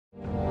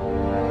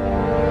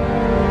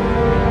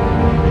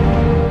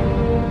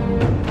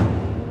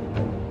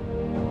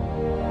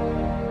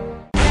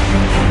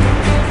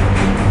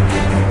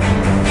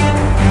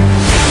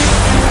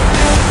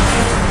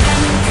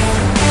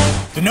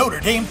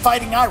Dame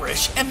Fighting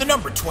Irish and the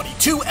number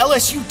 22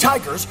 LSU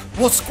Tigers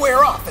will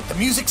square off at the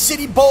Music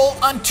City Bowl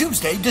on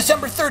Tuesday,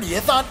 December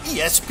 30th on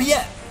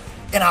ESPN.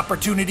 An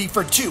opportunity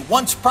for two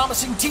once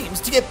promising teams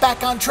to get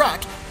back on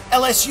track.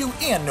 LSU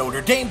and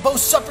Notre Dame both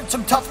suffered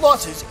some tough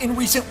losses in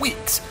recent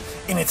weeks.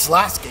 In its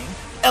last game,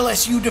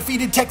 LSU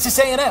defeated Texas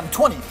A&M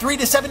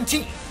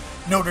 23-17.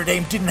 Notre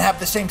Dame didn't have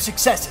the same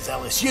success as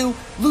LSU,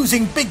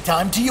 losing big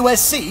time to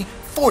USC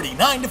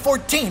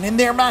 49-14 in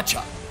their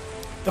matchup.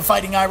 The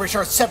Fighting Irish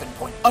are a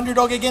 7-point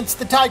underdog against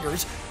the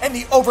Tigers, and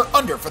the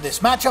over-under for this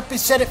matchup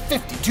is set at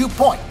 52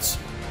 points.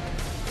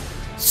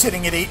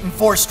 Sitting at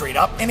 8-4 straight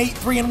up and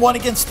 8-3-1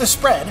 against the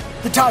spread,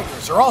 the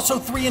Tigers are also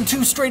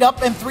 3-2 straight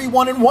up and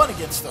 3-1-1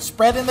 against the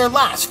spread in their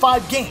last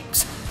 5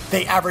 games.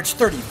 They average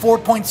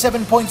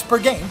 34.7 points per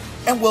game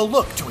and will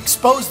look to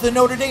expose the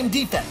Notre Dame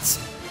defense.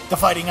 The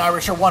Fighting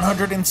Irish are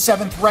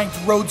 107th ranked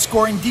road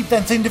scoring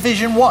defense in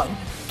Division I,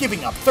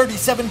 giving up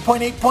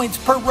 37.8 points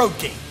per road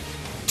game.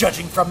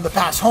 Judging from the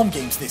past home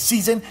games this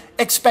season,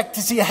 expect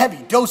to see a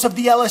heavy dose of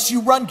the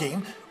LSU run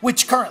game,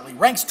 which currently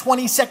ranks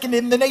 22nd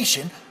in the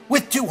nation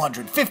with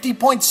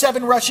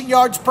 250.7 rushing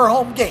yards per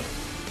home game.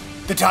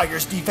 The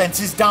Tigers' defense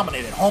is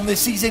dominant at home this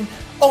season,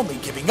 only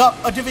giving up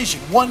a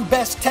Division I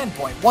best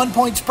 10.1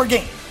 points per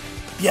game.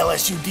 The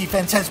LSU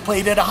defense has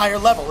played at a higher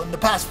level in the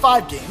past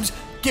 5 games,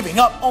 giving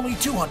up only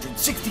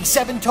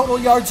 267 total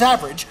yards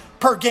average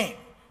per game.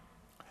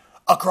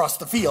 Across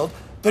the field,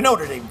 the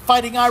Notre Dame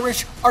Fighting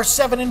Irish are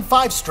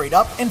 7-5 straight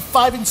up and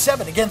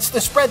 5-7 against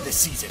the spread this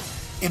season.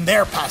 In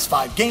their past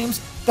 5 games,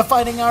 the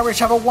Fighting Irish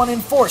have a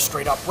 1-4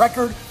 straight up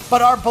record,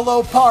 but are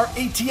below par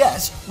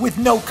ATS with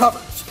no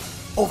covers.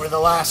 Over the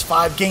last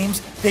 5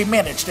 games, they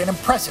managed an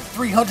impressive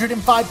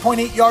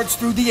 305.8 yards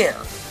through the air.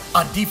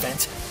 On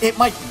defense, it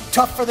might be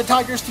tough for the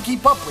Tigers to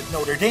keep up with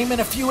Notre Dame in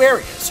a few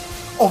areas.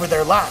 Over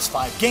their last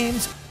 5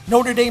 games,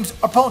 Notre Dame's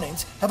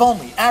opponents have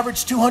only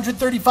averaged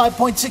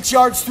 235.6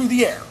 yards through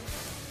the air.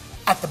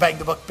 At the Bang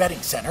the Book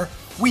Betting Center,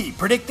 we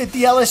predict that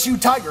the LSU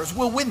Tigers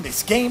will win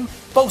this game,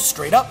 both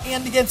straight up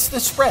and against the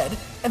spread,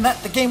 and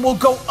that the game will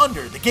go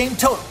under the game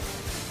total.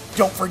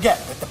 Don't forget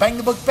that the Bang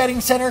the Book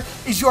Betting Center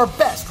is your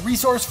best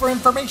resource for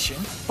information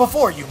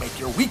before you make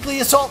your weekly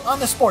assault on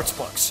the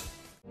sportsbooks.